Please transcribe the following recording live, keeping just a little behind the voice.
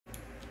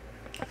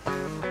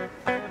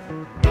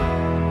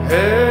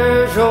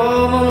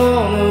저먼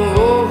어느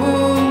오후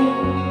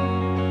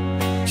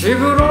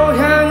집으로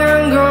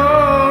향한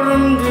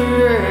걸음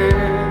뒤에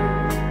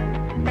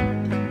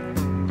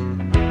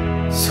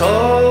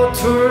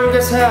서툴게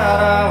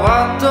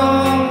살아왔던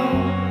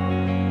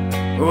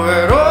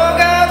후회로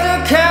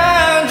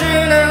가득한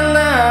지난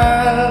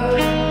날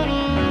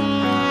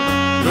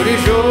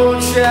그리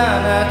좋지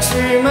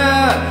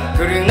않았지만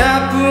그리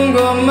나쁜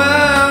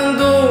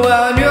것만도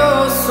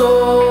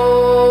아니었어.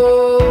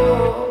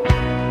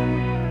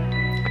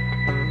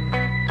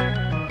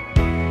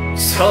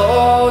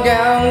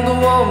 석양도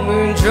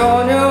없는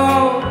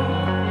저녁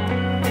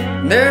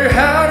내일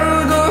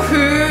하루도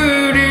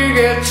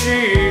흐리겠지.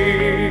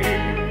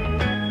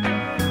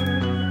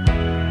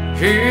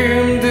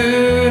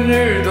 힘든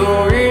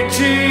일도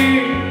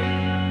있지.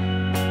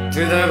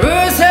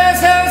 드넓은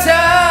세상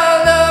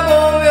살다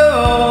보면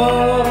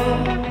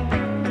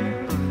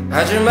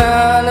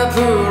하지만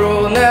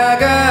앞으로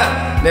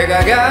나가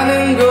내가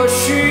가는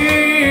것이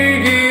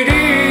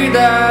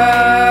길이다.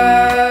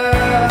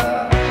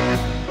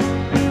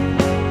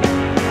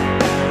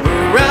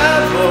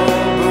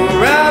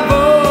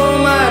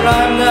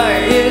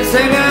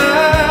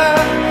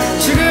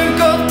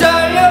 지금껏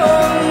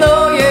달려온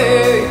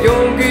너의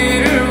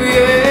용기를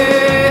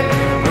위해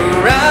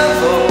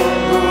Bravo,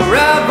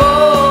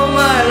 Bravo,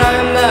 my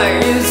life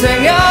나의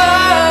인생아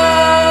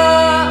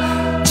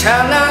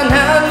찬란한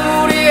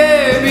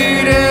우리의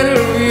미래를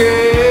위해.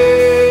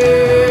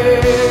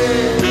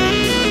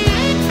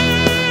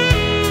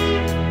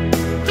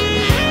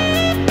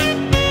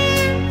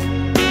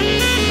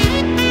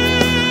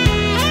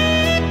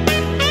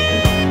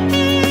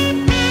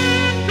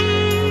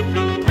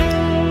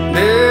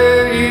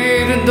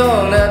 내일은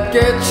더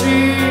낫겠지.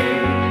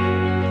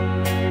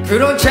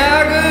 그런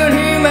작은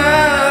희망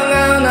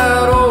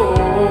하나로